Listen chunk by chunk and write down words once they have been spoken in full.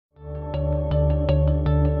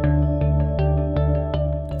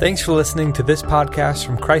Thanks for listening to this podcast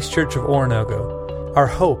from Christ Church of Oronogo. Our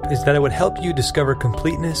hope is that it would help you discover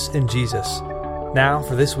completeness in Jesus. Now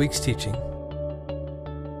for this week's teaching.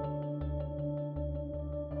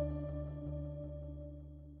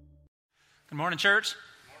 Good morning, church.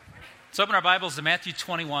 Let's open our Bibles to Matthew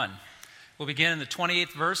 21. We'll begin in the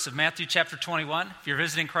 28th verse of Matthew chapter 21. If you're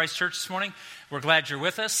visiting Christ Church this morning, we're glad you're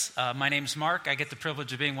with us. My name's Mark. I get the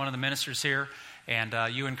privilege of being one of the ministers here, and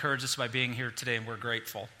you encourage us by being here today, and we're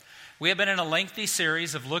grateful. We have been in a lengthy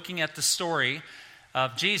series of looking at the story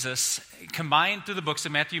of Jesus combined through the books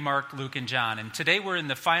of Matthew, Mark, Luke, and John. And today we're in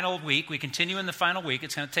the final week. We continue in the final week.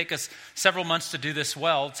 It's going to take us several months to do this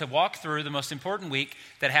well, to walk through the most important week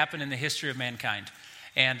that happened in the history of mankind.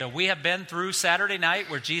 And we have been through Saturday night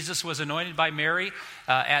where Jesus was anointed by Mary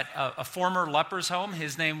at a former leper's home.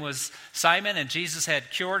 His name was Simon, and Jesus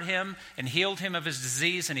had cured him and healed him of his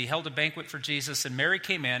disease, and he held a banquet for Jesus. And Mary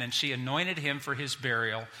came in, and she anointed him for his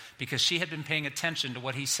burial because she had been paying attention to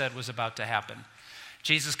what he said was about to happen.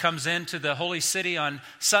 Jesus comes into the holy city on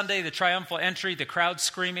Sunday, the triumphal entry, the crowd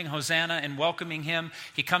screaming Hosanna and welcoming him.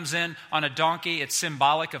 He comes in on a donkey. It's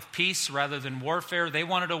symbolic of peace rather than warfare. They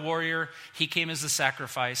wanted a warrior. He came as a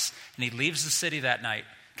sacrifice, and he leaves the city that night.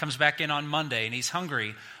 Comes back in on Monday, and he's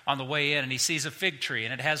hungry on the way in, and he sees a fig tree,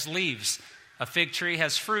 and it has leaves. A fig tree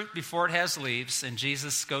has fruit before it has leaves, and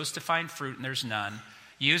Jesus goes to find fruit, and there's none.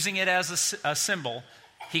 Using it as a symbol,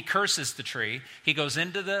 he curses the tree. He goes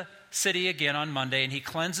into the city again on Monday, and he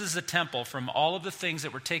cleanses the temple from all of the things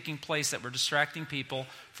that were taking place that were distracting people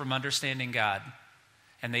from understanding God.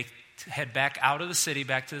 And they head back out of the city,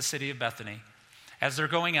 back to the city of Bethany. As they're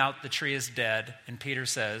going out, the tree is dead, and Peter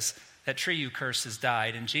says, "That tree you cursed has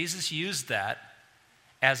died." And Jesus used that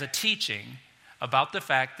as a teaching about the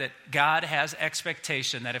fact that God has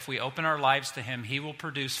expectation that if we open our lives to him, he will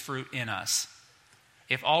produce fruit in us.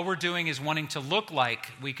 If all we're doing is wanting to look like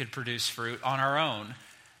we could produce fruit on our own,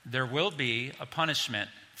 there will be a punishment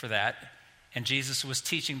for that, and Jesus was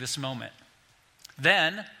teaching this moment.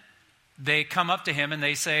 Then they come up to him and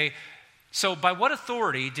they say, "So by what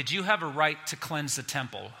authority did you have a right to cleanse the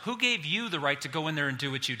temple? Who gave you the right to go in there and do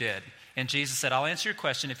what you did?" And Jesus said, "I'll answer your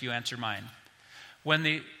question if you answer mine." When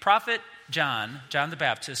the prophet John the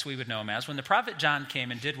Baptist, we would know him as, when the prophet John came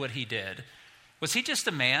and did what he did, was he just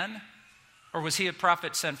a man, or was he a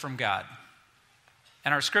prophet sent from God?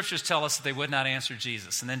 And our scriptures tell us that they would not answer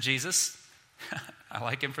Jesus. And then Jesus, I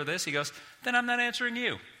like him for this, he goes, "Then I'm not answering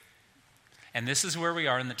you." And this is where we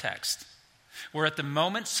are in the text. We're at the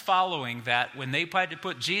moments following that when they tried to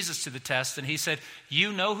put Jesus to the test, and he said,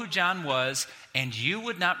 "You know who John was, and you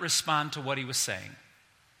would not respond to what he was saying."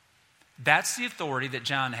 That's the authority that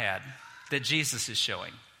John had, that Jesus is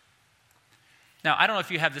showing. Now, I don't know if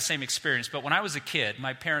you have the same experience, but when I was a kid,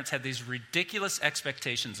 my parents had these ridiculous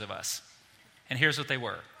expectations of us. And here's what they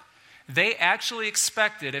were. They actually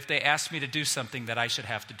expected, if they asked me to do something, that I should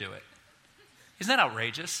have to do it. Isn't that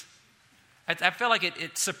outrageous? I felt like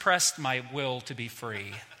it suppressed my will to be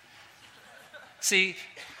free. See,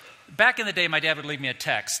 back in the day, my dad would leave me a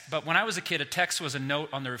text. But when I was a kid, a text was a note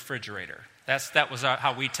on the refrigerator. That was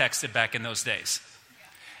how we texted back in those days.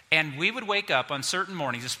 And we would wake up on certain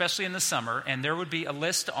mornings, especially in the summer, and there would be a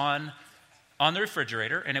list on the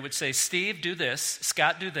refrigerator, and it would say, "Steve, do this,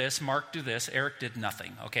 Scott, do this, Mark, do this." Eric did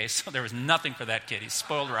nothing, okay? So there was nothing for that kid. He's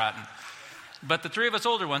spoiled rotten. But the three of us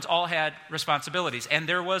older ones all had responsibilities, and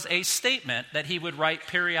there was a statement that he would write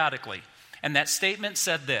periodically. And that statement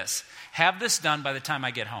said this: "Have this done by the time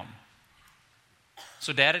I get home."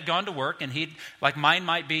 So Dad had gone to work, and like mine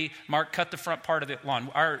might be, "Mark, cut the front part of the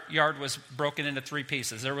lawn." Our yard was broken into three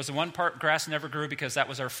pieces. There was the one part grass never grew because that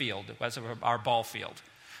was our field. It was our ball field.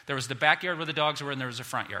 There was the backyard where the dogs were, and there was a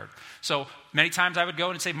front yard. So many times I would go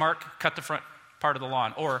and say, "Mark, cut the front part of the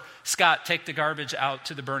lawn." Or, "Scott, take the garbage out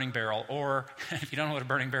to the burning barrel." Or, if you don't know what a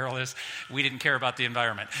burning barrel is, we didn't care about the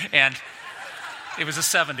environment. And it was the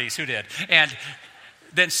 70s, who did? And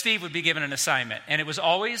then Steve would be given an assignment. And it was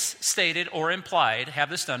always stated or implied, "Have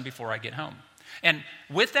this done before I get home." And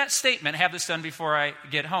with that statement, "Have this done before I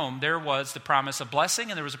get home," there was the promise of blessing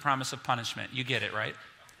and there was a promise of punishment. You get it, right?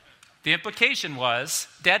 The implication was,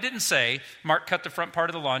 Dad didn't say, "Mark, cut the front part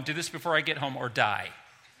of the lawn, do this before I get home or die."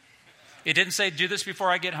 It didn't say, "Do this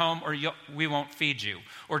before I get home or we won't feed you."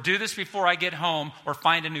 Or, "Do this before I get home or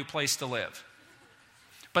find a new place to live."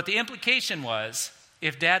 But the implication was,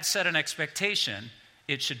 if Dad set an expectation,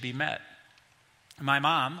 it should be met. My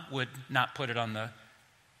mom would not put it on the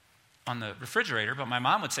refrigerator, but my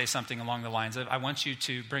mom would say something along the lines of, "I want you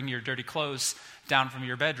to bring your dirty clothes down from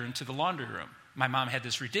your bedroom to the laundry room." My mom had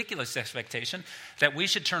this ridiculous expectation that we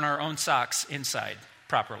should turn our own socks inside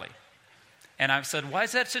properly. And I said, why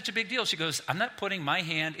is that such a big deal? She goes, I'm not putting my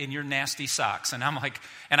hand in your nasty socks. And I'm like,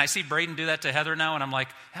 and I see Braden do that to Heather now, and I'm like,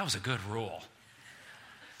 that was a good rule.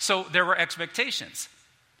 So there were expectations.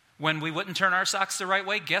 When we wouldn't turn our socks the right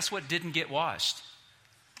way, guess what didn't get washed?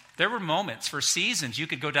 There were moments for seasons you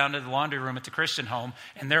could go down to the laundry room at the Christian home,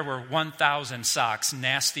 and there were 1,000 socks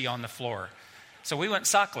nasty on the floor. So we went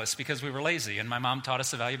sockless because we were lazy, and my mom taught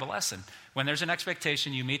us a valuable lesson. When there's an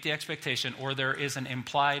expectation, you meet the expectation, or there is an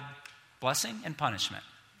implied blessing and punishment.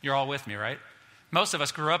 You're all with me, right? Most of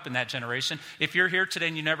us grew up in that generation. If you're here today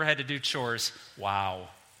and you never had to do chores, wow,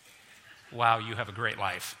 you have a great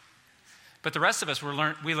life. But the rest of us,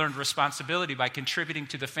 we learned responsibility by contributing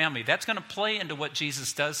to the family. That's going to play into what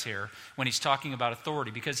Jesus does here when he's talking about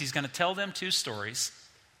authority, because he's going to tell them 2 stories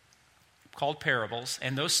called parables,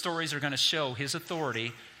 and those stories are going to show his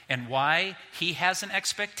authority and why he has an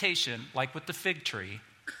expectation, like with the fig tree,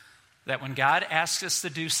 that when God asks us to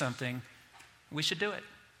do something, we should do it.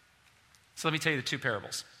 So let me tell you the 2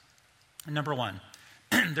 parables. Number 1,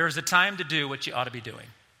 there is a time to do what you ought to be doing.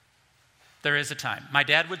 There is a time. My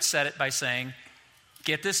dad would set it by saying,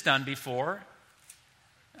 get this done before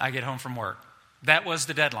I get home from work. That was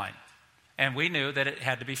the deadline. And we knew that it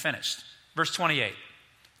had to be finished. Verse 28,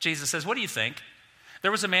 Jesus says, what do you think? There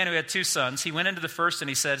was a man who had 2 sons. He went into the first and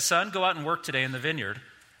he said, son, go out and work today in the vineyard.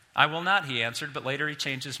 I will not, he answered, but later he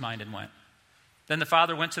changed his mind and went. Then the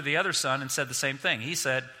father went to the other son and said the same thing.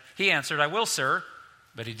 He answered, I will, sir,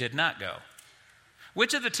 but he did not go.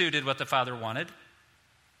 Which of the 2 did what the father wanted?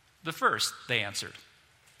 The first, they answered.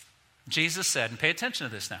 Jesus said, and pay attention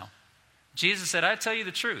to this now. Jesus said, I tell you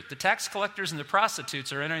the truth. The tax collectors and the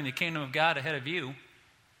prostitutes are entering the kingdom of God ahead of you.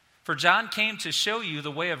 For John came to show you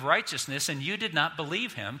the way of righteousness, and you did not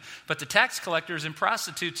believe him. But the tax collectors and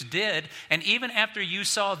prostitutes did, and even after you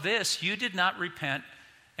saw this, you did not repent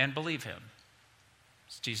and believe him.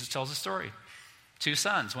 Jesus tells a story. 2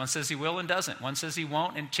 sons. One says he will and doesn't. One says he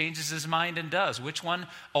won't and changes his mind and does. Which one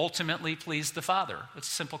ultimately pleased the Father? It's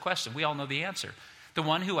a simple question. We all know the answer. The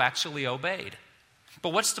one who actually obeyed.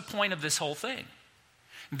 But what's the point of this whole thing?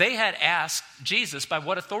 They had asked Jesus by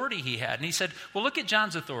what authority he had. And he said, well, look at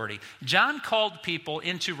John's authority. John called people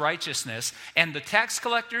into righteousness, and the tax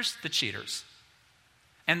collectors, the cheaters,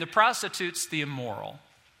 and the prostitutes, the immoral,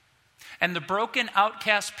 and the broken,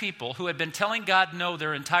 outcast people who had been telling God no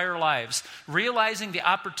their entire lives, realizing the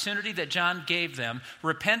opportunity that John gave them,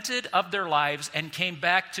 repented of their lives and came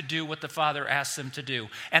back to do what the Father asked them to do.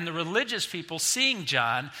 And the religious people, seeing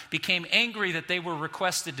John, became angry that they were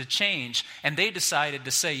requested to change, and they decided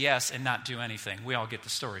to say yes and not do anything. We all get the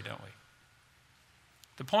story, don't we?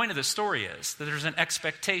 The point of the story is that there's an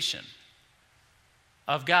expectation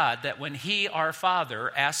of God that when he, our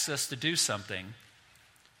Father, asks us to do something,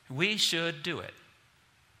 we should do it.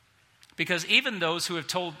 Because even those who have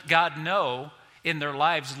told God no in their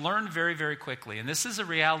lives learn very, very quickly. And this is a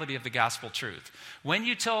reality of the gospel truth. When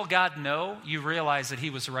you tell God no, you realize that he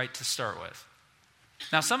was right to start with.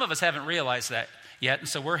 Now, some of us haven't realized that yet, and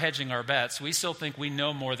so we're hedging our bets. We still think we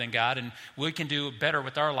know more than God, and we can do better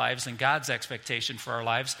with our lives than God's expectation for our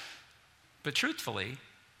lives. But truthfully,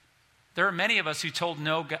 there are many of us who told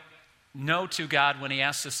no to God when he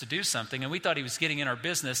asked us to do something, and we thought he was getting in our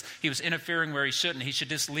business. He was interfering where he shouldn't. He should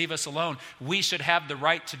just leave us alone. We should have the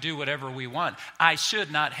right to do whatever we want. I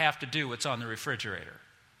should not have to do what's on the refrigerator.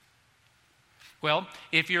 Well,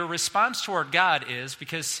 if your response toward God is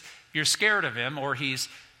because you're scared of him, or he's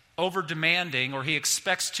over-demanding, or he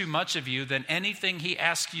expects too much of you, then anything he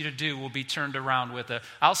asks you to do will be turned around with a,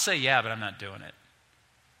 I'll say yeah, but I'm not doing it.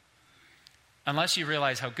 Unless you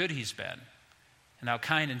realize how good he's been, and how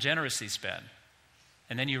kind and generous he's been.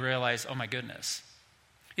 And then you realize, oh my goodness.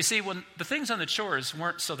 You see, when the things on the chores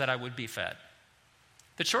weren't so that I would be fed.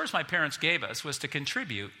 The chores my parents gave us was to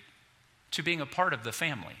contribute to being a part of the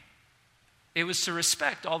family. It was to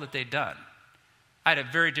respect all that they'd done. I had a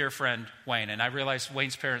very dear friend, Wayne, and I realized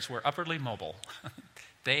Wayne's parents were upwardly mobile.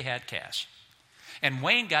 They had cash. And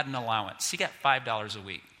Wayne got an allowance. He got $5 a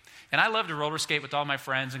week. And I loved to roller skate with all my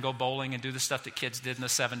friends and go bowling and do the stuff that kids did in the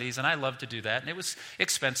 70s, and I loved to do that. And it was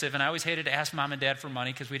expensive, and I always hated to ask Mom and Dad for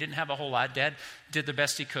money because we didn't have a whole lot. Dad did the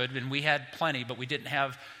best he could, and we had plenty, but we didn't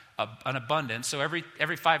have an abundance. So every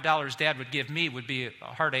 $5 Dad would give me would be a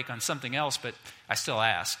heartache on something else, but I still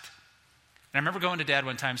asked. And I remember going to Dad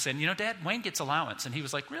one time saying, you know, Dad, Wayne gets allowance. And he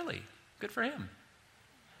was like, really? Good for him.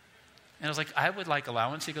 And I was like, I would like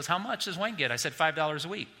allowance. He goes, how much does Wayne get? I said, $5 a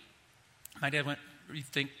week. My dad went, you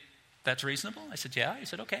think that's reasonable? I said, yeah. He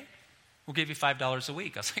said, okay, we'll give you $5 a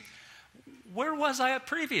week. I was like, where was I at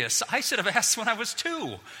previous? I should have asked when I was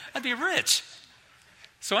 2. I'd be rich.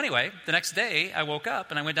 So anyway, the next day I woke up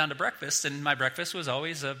and I went down to breakfast, and my breakfast was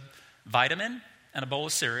always a vitamin and a bowl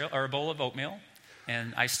of cereal or a bowl of oatmeal,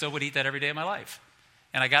 and I still would eat that every day of my life.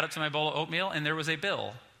 And I got up to my bowl of oatmeal, and there was a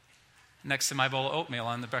bill next to my bowl of oatmeal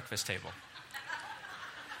on the breakfast table.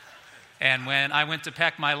 And when I went to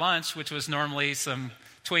pack my lunch, which was normally some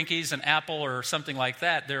Twinkies, an apple, or something like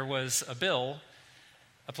that, there was a bill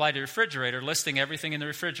applied to the refrigerator listing everything in the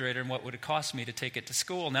refrigerator and what would it cost me to take it to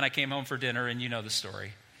school. And then I came home for dinner, and you know the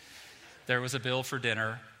story. There was a bill for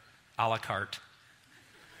dinner, a la carte.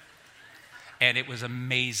 And it was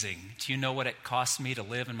amazing. Do you know what it cost me to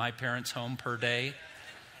live in my parents' home per day?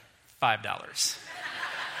 $5.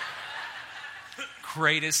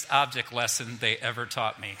 Greatest object lesson they ever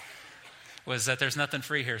taught me was that there's nothing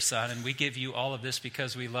free here, son, and we give you all of this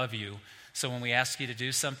because we love you. So when we ask you to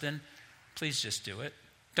do something, please just do it.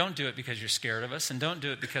 Don't do it because you're scared of us, and don't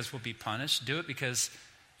do it because we'll be punished. Do it because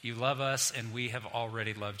you love us, and we have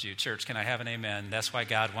already loved you. Church, can I have an amen? That's why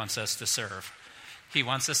God wants us to serve. He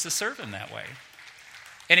wants us to serve him that way.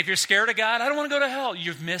 And if you're scared of God, I don't want to go to hell,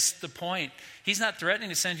 you've missed the point. He's not threatening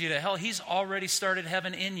to send you to hell. He's already started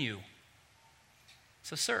heaven in you.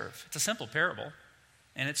 So serve. It's a simple parable.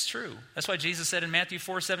 And it's true. That's why Jesus said in Matthew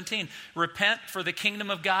 4:17, repent, for the kingdom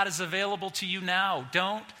of God is available to you now.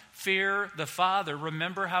 Don't fear the Father.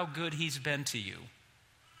 Remember how good he's been to you.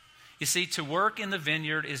 You see, to work in the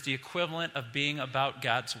vineyard is the equivalent of being about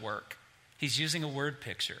God's work. He's using a word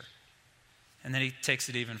picture. And then he takes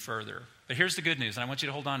it even further. But here's the good news, and I want you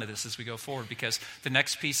to hold on to this as we go forward, because the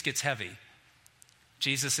next piece gets heavy.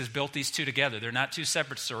 Jesus has built these two together. They're not two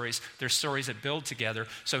separate stories. They're stories that build together.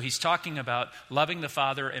 So he's talking about loving the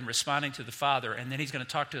Father and responding to the Father, and then he's going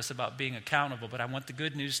to talk to us about being accountable. But I want the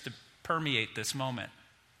good news to permeate this moment.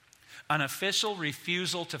 An official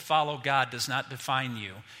refusal to follow God does not define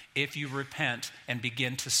you if you repent and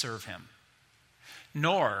begin to serve him.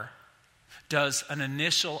 Nor does an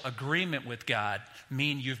initial agreement with God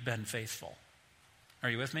mean you've been faithful. Are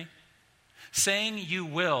you with me? Saying you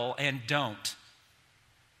will and don't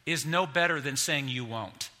is no better than saying you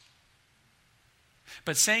won't.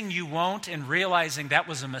 But saying you won't and realizing that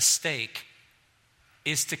was a mistake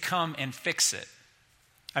is to come and fix it.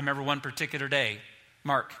 I remember one particular day,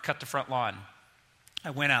 Mark cut the front lawn. I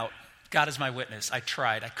went out. God is my witness. I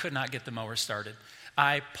tried. I could not get the mower started.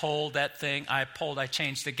 I pulled that thing. I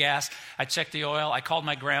changed the gas. I checked the oil. I called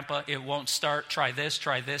my grandpa. It won't start. Try this,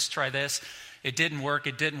 try this, try this. It didn't work.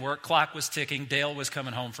 Clock was ticking. Dale was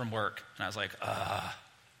coming home from work. And I was like,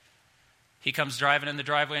 He comes driving in the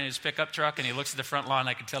driveway in his pickup truck, and he looks at the front lawn.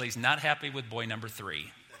 I could tell he's not happy with boy number 3.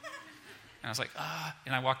 And I was like,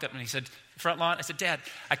 And I walked up, and he said, front lawn? I said, Dad,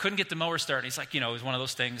 I couldn't get the mower started. He's like, it was one of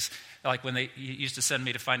those things, like when he used to send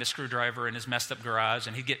me to find a screwdriver in his messed up garage,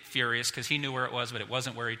 and he'd get furious because he knew where it was, but it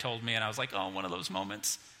wasn't where he told me. And I was like, one of those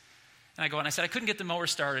moments. And I go, and I said, I couldn't get the mower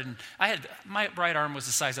started. And my right arm was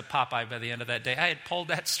the size of Popeye by the end of that day. I had pulled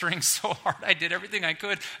that string so hard. I did everything I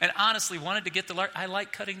could, and honestly wanted to get I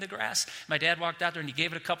like cutting the grass. My dad walked out there, and he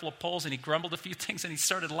gave it a couple of pulls, and he grumbled a few things, and he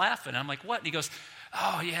started laughing. And I'm like, what? And he goes,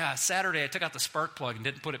 oh, yeah, Saturday I took out the spark plug and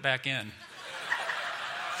didn't put it back in.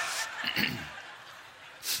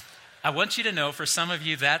 I want you to know, for some of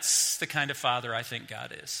you, that's the kind of father I think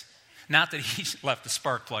God is. Not that he left the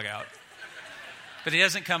spark plug out. But he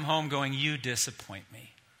doesn't come home going, you disappoint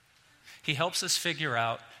me. He helps us figure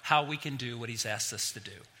out how we can do what he's asked us to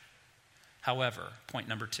do. However, point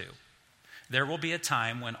number 2, there will be a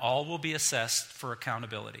time when all will be assessed for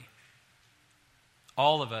accountability.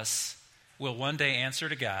 All of us will one day answer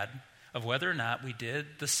to God of whether or not we did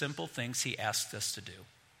the simple things he asked us to do.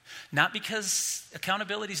 Not because,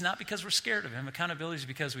 accountability is not because we're scared of him. Accountability is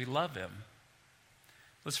because we love him.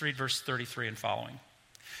 Let's read verse 33 and following.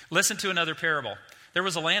 Listen to another parable. There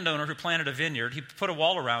was a landowner who planted a vineyard. He put a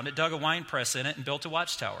wall around it, dug a wine press in it, and built a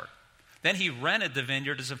watchtower. Then he rented the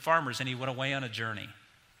vineyard to some farmers, and he went away on a journey.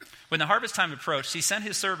 When the harvest time approached, he sent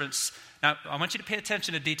his servants. Now, I want you to pay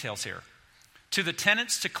attention to details here. To the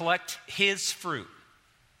tenants to collect his fruit.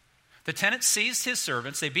 The tenants seized his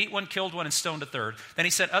servants. They beat one, killed one, and stoned a third. Then he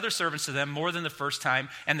sent other servants to them more than the first time,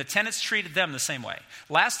 and the tenants treated them the same way.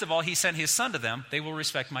 Last of all, he sent his son to them. They will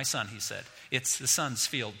respect my son, he said. It's the son's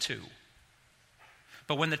field too.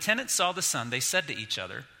 But when the tenants saw the son, they said to each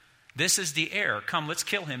other, this is the heir. Come, let's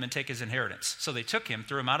kill him and take his inheritance. So they took him,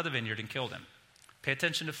 threw him out of the vineyard, and killed him. Pay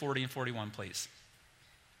attention to 40 and 41, please.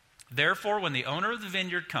 Therefore, when the owner of the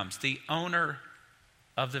vineyard comes,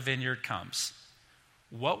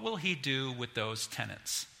 what will he do with those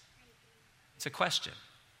tenants? It's a question.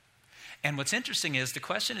 And what's interesting is the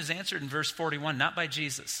question is answered in verse 41, not by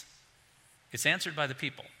Jesus. It's answered by the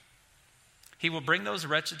people. He will bring those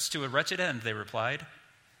wretches to a wretched end, they replied,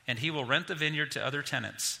 and he will rent the vineyard to other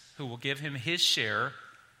tenants who will give him his share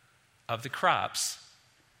of the crops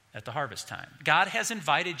at the harvest time. God has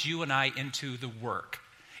invited you and I into the work.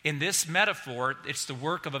 In this metaphor, it's the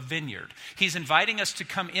work of a vineyard. He's inviting us to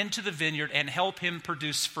come into the vineyard and help him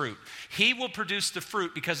produce fruit. He will produce the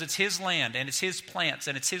fruit because it's his land and it's his plants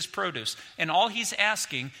and it's his produce. And all he's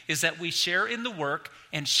asking is that we share in the work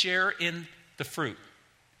and share in the fruit.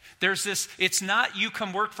 There's this, it's not you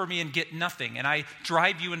come work for me and get nothing and I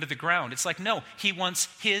drive you into the ground. It's like, no, he wants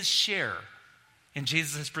his share. And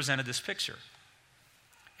Jesus has presented this picture.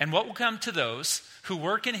 And what will come to those who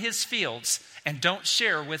work in his fields and don't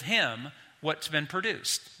share with him what's been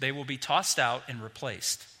produced? They will be tossed out and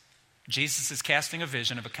replaced. Jesus is casting a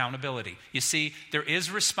vision of accountability. You see, there is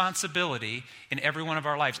responsibility in every one of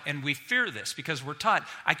our lives. And we fear this because we're taught,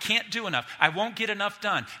 I can't do enough. I won't get enough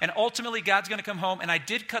done. And ultimately, God's going to come home and I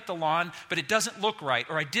did cut the lawn, but it doesn't look right,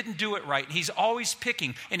 or I didn't do it right. And he's always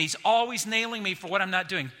picking and he's always nailing me for what I'm not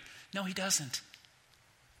doing. No, he doesn't.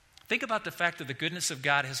 Think about the fact that the goodness of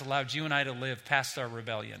God has allowed you and I to live past our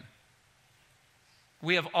rebellion.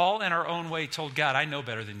 We have all in our own way told God, I know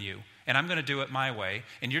better than you, and I'm going to do it my way,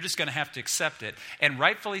 and you're just going to have to accept it. And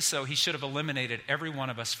rightfully so, he should have eliminated every one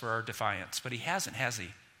of us for our defiance, but he hasn't, has he?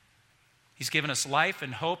 He's given us life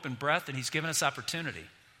and hope and breath, and he's given us opportunity.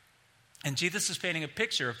 And Jesus is painting a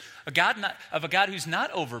picture of a God who's not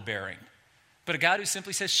overbearing, but a God who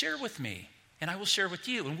simply says, share with me. And I will share with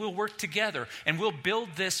you, and we'll work together, and we'll build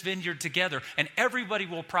this vineyard together, and everybody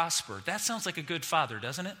will prosper. That sounds like a good father,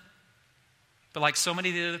 doesn't it? But like so many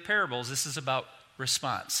of the other parables, this is about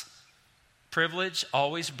response. Privilege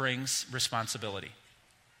always brings responsibility.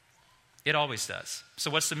 It always does.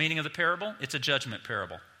 So what's the meaning of the parable? It's a judgment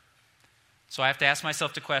parable. So I have to ask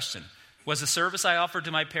myself the question, was the service I offered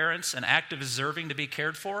to my parents an act of deserving to be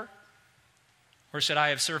cared for? Or should I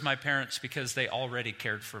have served my parents because they already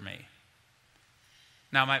cared for me?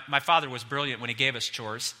 Now, my father was brilliant when he gave us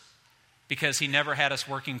chores because he never had us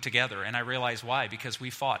working together. And I realized why, because we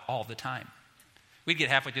fought all the time. We'd get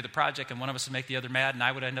halfway through the project and one of us would make the other mad and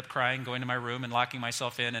I would end up crying, going to my room and locking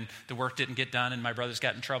myself in, and the work didn't get done and my brothers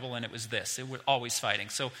got in trouble, and it was this. It was always fighting.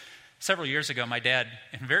 So several years ago, my dad,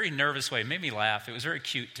 in a very nervous way, made me laugh. It was very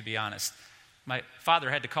cute, to be honest. My father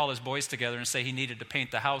had to call his boys together and say he needed to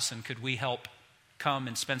paint the house, and could we help come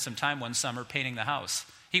and spend some time one summer painting the house.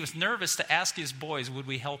 He was nervous to ask his boys, would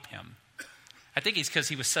we help him? I think he's because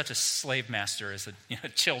he was such a slave master as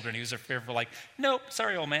children. He was fearful, like, nope,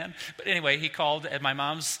 sorry, old man. But anyway, he called at my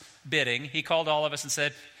mom's bidding. He called all of us and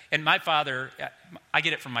said, and my father, I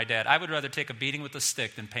get it from my dad, I would rather take a beating with a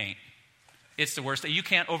stick than paint. It's the worst. You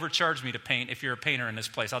can't overcharge me to paint if you're a painter in this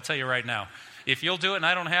place. I'll tell you right now. If you'll do it and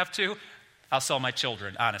I don't have to, I'll sell my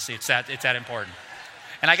children. Honestly, it's that important.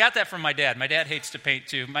 And I got that from my dad. My dad hates to paint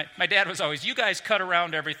too. My dad was always, you guys cut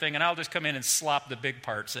around everything and I'll just come in and slop the big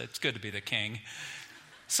parts. It's good to be the king.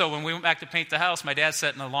 So when we went back to paint the house, my dad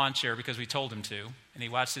sat in a lawn chair because we told him to. And he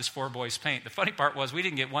watched his 4 boys paint. The funny part was we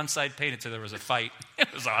didn't get one side painted until there was a fight.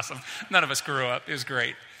 It was awesome. None of us grew up. It was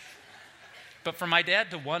great. But for my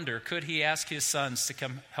dad to wonder, could he ask his sons to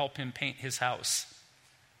come help him paint his house?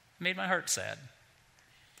 It made my heart sad.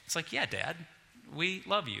 It's like, yeah, Dad. We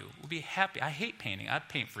love you. We'll be happy. I hate painting. I'd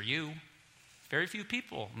paint for you. Very few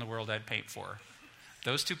people in the world I'd paint for.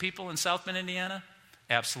 Those 2 people in South Bend, Indiana?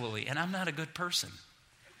 Absolutely. And I'm not a good person.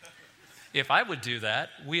 If I would do that,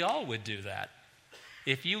 we all would do that.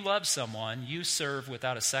 If you love someone, you serve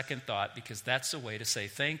without a second thought, because that's a way to say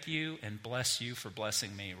thank you and bless you for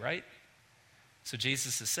blessing me, right? So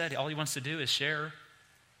Jesus has said all he wants to do is share.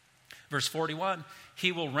 Verse 41,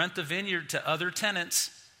 he will rent the vineyard to other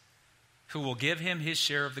tenants who will give him his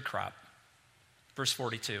share of the crop. Verse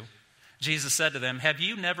 42, Jesus said to them, have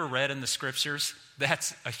you never read in the scriptures?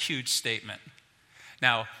 That's a huge statement.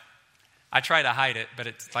 Now, I try to hide it, but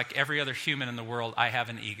it's like every other human in the world, I have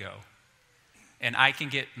an ego. And I can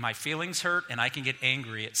get my feelings hurt and I can get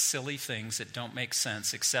angry at silly things that don't make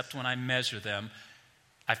sense, except when I measure them,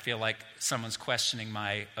 I feel like someone's questioning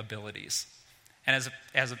my abilities. And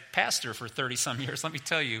as a pastor for 30-some years, let me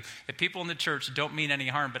tell you that people in the church don't mean any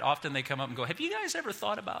harm, but often they come up and go, have you guys ever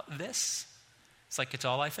thought about this? It's like, it's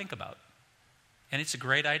all I think about. And it's a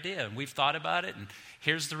great idea, and we've thought about it, and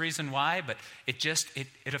here's the reason why, but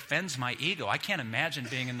it offends my ego. I can't imagine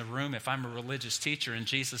being in the room if I'm a religious teacher and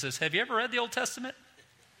Jesus says, have you ever read the Old Testament?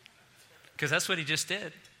 Because that's what he just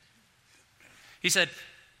did. He said,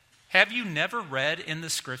 have you never read in the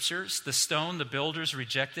scriptures, the stone the builders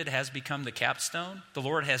rejected has become the capstone? The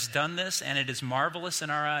Lord has done this, and it is marvelous in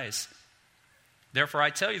our eyes. Therefore,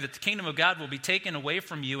 I tell you that the kingdom of God will be taken away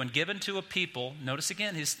from you and given to a people, notice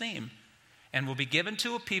again his theme, and will be given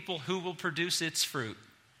to a people who will produce its fruit.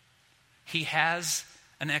 He has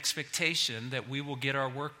an expectation that we will get our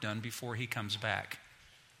work done before he comes back.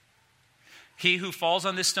 He who falls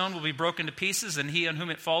on this stone will be broken to pieces, and he on whom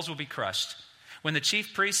it falls will be crushed. When the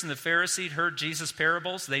chief priests and the Pharisees heard Jesus'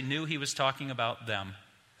 parables, they knew he was talking about them.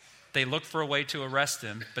 They looked for a way to arrest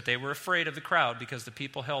him, but they were afraid of the crowd because the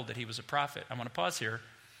people held that he was a prophet. I want to pause here.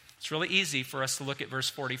 It's really easy for us to look at verse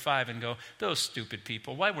 45 and go, those stupid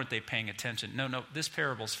people, why weren't they paying attention? No, this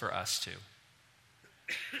parable's for us too.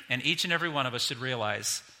 And each and every one of us should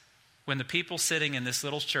realize when the people sitting in this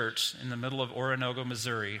little church in the middle of Oronogo,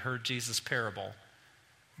 Missouri, heard Jesus' parable,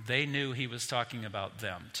 they knew he was talking about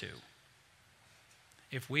them too.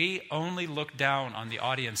 If we only look down on the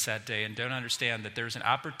audience that day and don't understand that there's an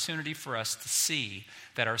opportunity for us to see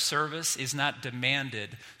that our service is not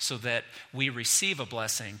demanded so that we receive a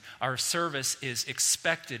blessing, our service is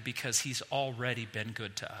expected because he's already been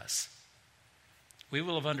good to us, we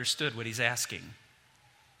will have understood what he's asking.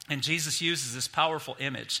 And Jesus uses this powerful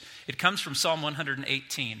image. It comes from Psalm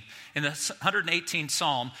 118. In the 118th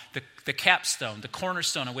Psalm, the capstone, the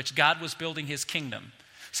cornerstone on which God was building his kingdom.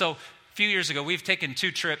 So a few years ago, we've taken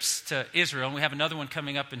 2 trips to Israel, and we have another one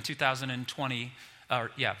coming up in 2020.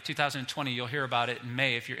 2020, you'll hear about it in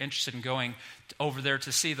May if you're interested in going over there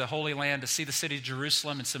to see the Holy Land, to see the city of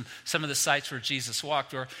Jerusalem and some of the sites where Jesus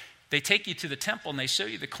walked. Or they take you to the temple and they show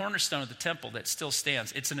you the cornerstone of the temple that still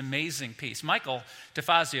stands. It's an amazing piece. Michael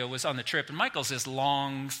DeFazio was on the trip, and Michael's this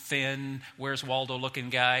long, thin, Where's Waldo looking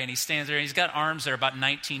guy, and he stands there and he's got arms that are about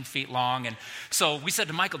 19 feet long. And so we said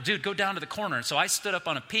to Michael, dude, go down to the corner. And so I stood up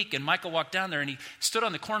on a peak, and Michael walked down there and he stood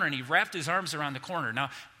on the corner and he wrapped his arms around the corner. Now,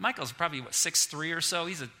 Michael's probably 6'3" or so.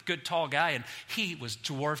 He's a good tall guy, and he was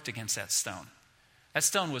dwarfed against that stone. That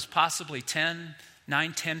stone was possibly 10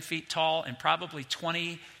 feet tall and probably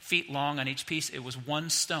 20 feet long on each piece. It was one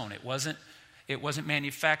stone. It wasn't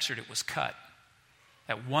manufactured. It was cut.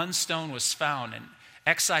 That one stone was found and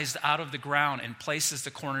excised out of the ground and placed as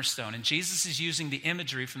the cornerstone. And Jesus is using the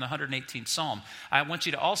imagery from the 118th Psalm. I want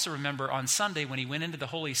you to also remember on Sunday when he went into the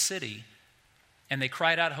holy city and they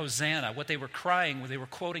cried out, Hosanna. What they were crying, they were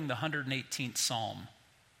quoting the 118th Psalm.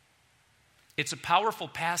 It's a powerful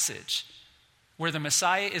passage where the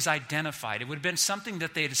Messiah is identified. It would have been something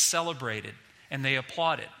that they had celebrated and they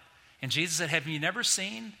applauded. And Jesus said, have you never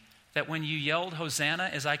seen that when you yelled Hosanna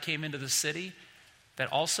as I came into the city,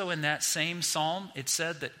 that also in that same psalm, it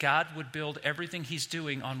said that God would build everything he's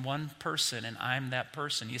doing on one person, and I'm that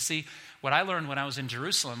person. You see, what I learned when I was in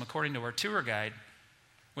Jerusalem, according to our tour guide,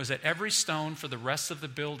 was that every stone for the rest of the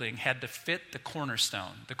building had to fit the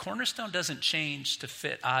cornerstone. The cornerstone doesn't change to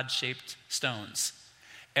fit odd-shaped stones.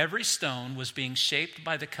 Every stone was being shaped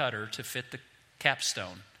by the cutter to fit the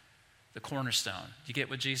capstone, the cornerstone. You get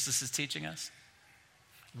what Jesus is teaching us?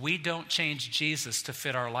 We don't change Jesus to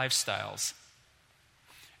fit our lifestyles.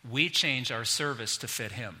 We change our service to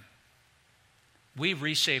fit him. We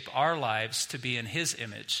reshape our lives to be in his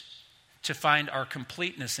image, to find our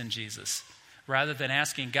completeness in Jesus, rather than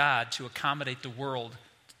asking God to accommodate the world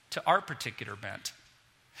to our particular bent.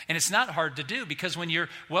 And it's not hard to do, because when you're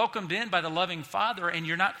welcomed in by the loving Father and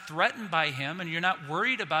you're not threatened by him and you're not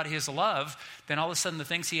worried about his love, then all of a sudden the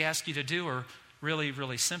things he asks you to do are really,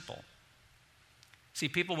 really simple. See,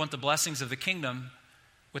 people want the blessings of the kingdom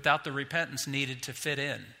without the repentance needed to fit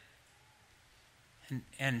in.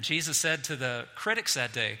 And Jesus said to the critics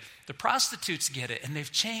that day, the prostitutes get it and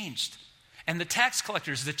they've changed. And the tax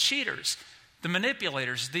collectors, the cheaters, the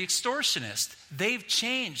manipulators, the extortionists, they've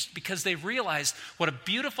changed because they realized what a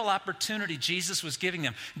beautiful opportunity Jesus was giving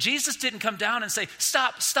them. Jesus didn't come down and say,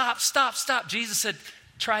 stop, stop, stop, stop. Jesus said,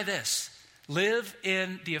 try this. Live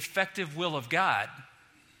in the effective will of God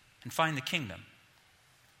and find the kingdom.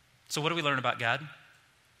 So what do we learn about God?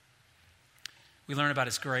 We learn about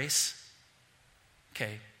his grace.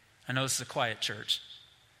 Okay, I know this is a quiet church.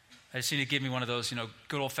 I just need to give me one of those,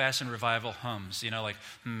 good old-fashioned revival hums, like,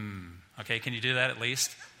 Okay, can you do that at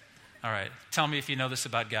least? All right, tell me if you know this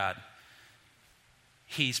about God.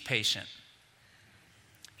 He's patient.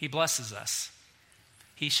 He blesses us.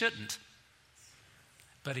 He shouldn't,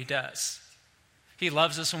 but he does. He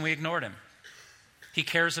loves us when we ignored him. He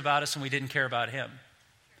cares about us when we didn't care about him.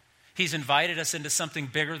 He's invited us into something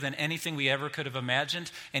bigger than anything we ever could have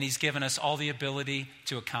imagined, and he's given us all the ability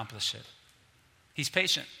to accomplish it. He's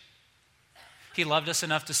patient. He loved us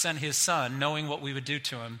enough to send his son, knowing what we would do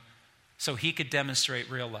to him, so he could demonstrate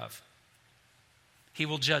real love. He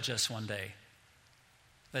will judge us one day.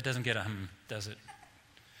 That doesn't get a does it?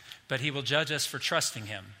 But he will judge us for trusting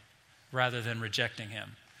him rather than rejecting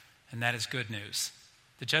him, and that is good news.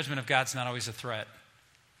 The judgment of God's not always a threat.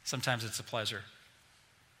 Sometimes it's a pleasure.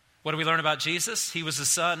 What do we learn about Jesus? He was the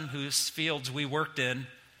son whose fields we worked in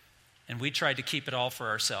and we tried to keep it all for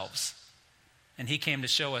ourselves. And he came to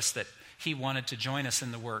show us that he wanted to join us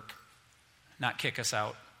in the work, not kick us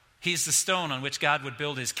out. He's the stone on which God would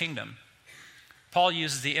build his kingdom. Paul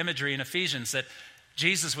uses the imagery in Ephesians that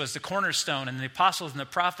Jesus was the cornerstone, and the apostles and the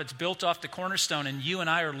prophets built off the cornerstone, and you and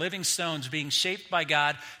I are living stones being shaped by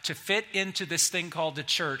God to fit into this thing called the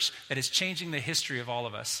church that is changing the history of all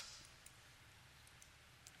of us.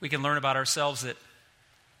 We can learn about ourselves that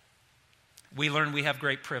we learn we have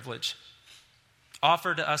great privilege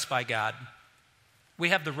offered to us by God. We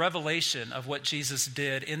have the revelation of what Jesus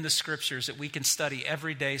did in the scriptures that we can study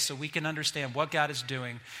every day so we can understand what God is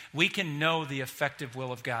doing. We can know the effective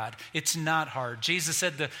will of God. It's not hard. Jesus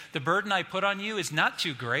said, the burden I put on you is not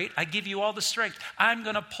too great. I give you all the strength. I'm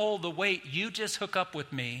going to pull the weight. You just hook up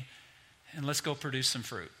with me and let's go produce some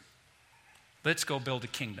fruit. Let's go build a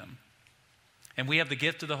kingdom. And we have the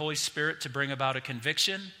gift of the Holy Spirit to bring about a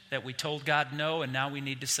conviction that we told God no, and now we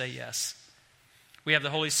need to say yes. We have the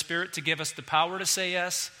Holy Spirit to give us the power to say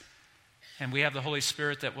yes, and we have the Holy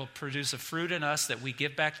Spirit that will produce a fruit in us that we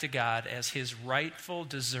give back to God as his rightful,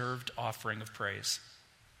 deserved offering of praise.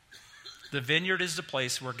 The vineyard is the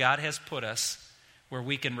place where God has put us, where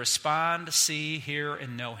we can respond, see, hear,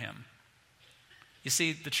 and know him. You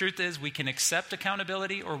see, the truth is we can accept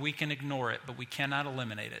accountability or we can ignore it, but we cannot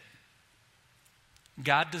eliminate it.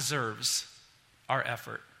 God deserves our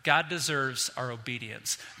effort. God deserves our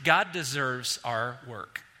obedience. God deserves our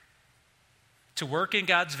work. To work in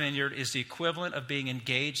God's vineyard is the equivalent of being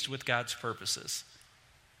engaged with God's purposes.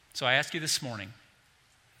 So I ask you this morning,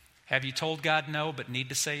 have you told God no but need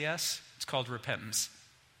to say yes? It's called repentance.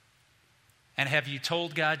 And have you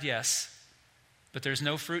told God yes, but there's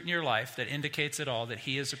no fruit in your life that indicates at all that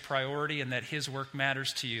he is a priority and that his work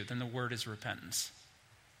matters to you? Then the word is repentance.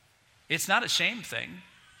 It's not a shame thing.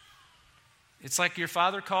 It's like your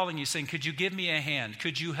father calling you saying, could you give me a hand?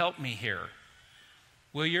 Could you help me here?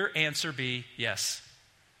 Will your answer be, yes,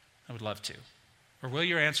 I would love to? Or will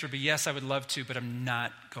your answer be, yes, I would love to, but I'm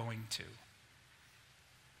not going to?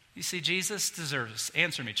 You see, Jesus deserves,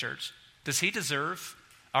 answer me, church. Does he deserve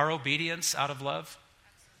our obedience out of love?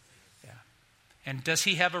 Yeah. And does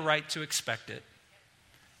he have a right to expect it?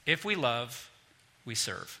 If we love, we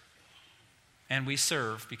serve. And we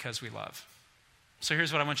serve because we love. So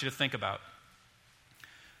here's what I want you to think about.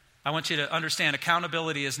 I want you to understand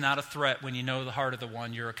accountability is not a threat when you know the heart of the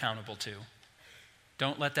one you're accountable to.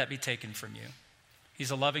 Don't let that be taken from you.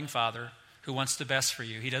 He's a loving father who wants the best for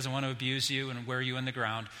you. He doesn't want to abuse you and wear you in the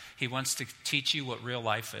ground. He wants to teach you what real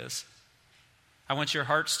life is. I want your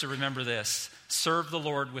hearts to remember this. Serve the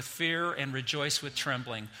Lord with fear and rejoice with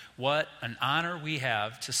trembling. What an honor we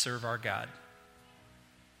have to serve our God.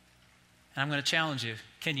 And I'm going to challenge you.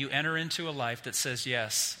 Can you enter into a life that says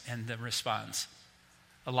yes and then responds?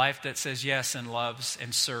 A life that says yes and loves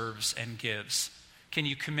and serves and gives. Can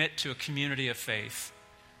you commit to a community of faith?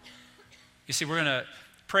 You see, we're going to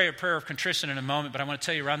pray a prayer of contrition in a moment, but I want to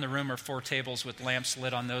tell you around the room are 4 tables with lamps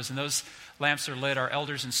lit on those, and those lamps are lit. Our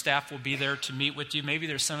elders and staff will be there to meet with you. Maybe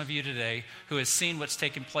there's some of you today who has seen what's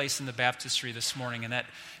taken place in the baptistry this morning, and that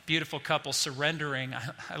beautiful couple surrendering.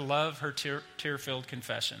 I love her tear-filled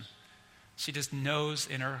confession. She just knows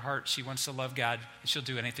in her heart she wants to love God, and she'll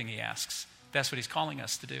do anything he asks. That's what he's calling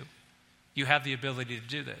us to do. You have the ability to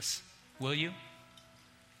do this. Will you?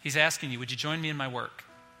 He's asking you, would you join me in my work?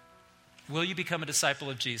 Will you become a disciple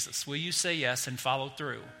of Jesus? Will you say yes and follow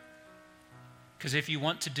through? Because if you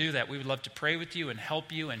want to do that, we would love to pray with you and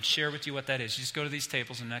help you and share with you what that is. You just go to these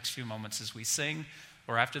tables in the next few moments as we sing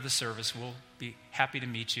or after the service. We'll be happy to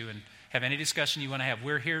meet you and have any discussion you want to have.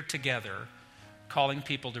 We're here together calling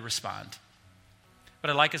people to respond. What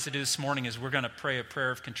I'd like us to do this morning is we're going to pray a prayer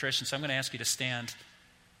of contrition. So I'm going to ask you to stand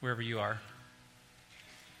wherever you are.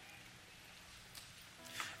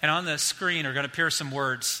 And on the screen are going to appear some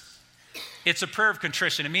words. It's a prayer of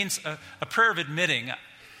contrition. It means a prayer of admitting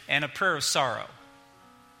and a prayer of sorrow.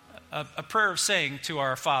 A prayer of saying to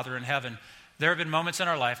our Father in heaven, there have been moments in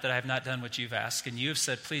our life that I have not done what you've asked. And you've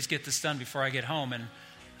said, please get this done before I get home. And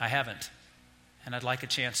I haven't. And I'd like a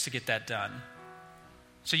chance to get that done.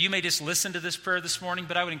 So you may just listen to this prayer this morning,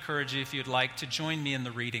 but I would encourage you, if you'd like, to join me in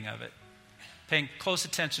the reading of it, paying close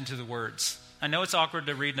attention to the words. I know it's awkward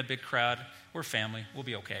to read in a big crowd. We're family. We'll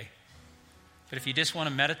be okay. But if you just want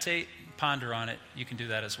to meditate, ponder on it, you can do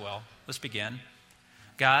that as well. Let's begin.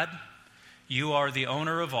 God, you are the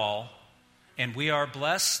owner of all, and we are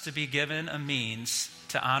blessed to be given a means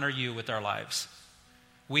to honor you with our lives.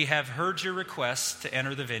 We have heard your request to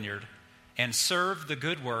enter the vineyard and serve the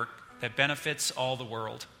good work that benefits all the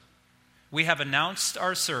world. We have announced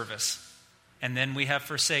our service, and then we have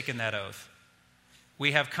forsaken that oath.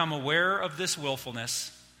 We have come aware of this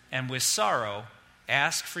willfulness, and with sorrow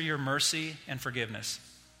ask for your mercy and forgiveness.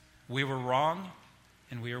 We were wrong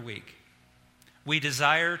and we are weak. We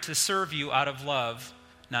desire to serve you out of love,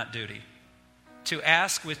 not duty. To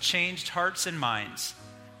ask with changed hearts and minds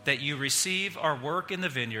that you receive our work in the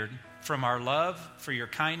vineyard from our love for your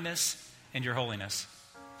kindness and your holiness.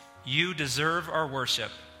 You deserve our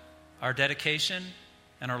worship, our dedication,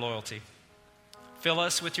 and our loyalty. Fill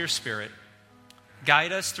us with your Spirit.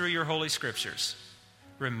 Guide us through your holy scriptures.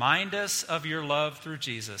 Remind us of your love through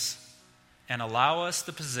Jesus, and allow us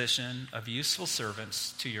the position of useful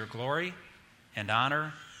servants to your glory and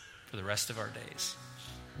honor for the rest of our days.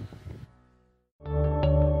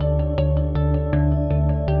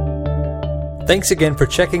 Thanks again for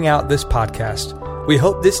checking out this podcast. We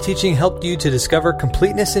hope this teaching helped you to discover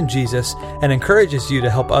completeness in Jesus and encourages you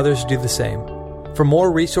to help others do the same. For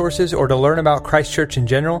more resources or to learn about Christ Church in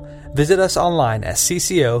general, visit us online at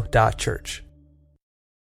cco.church.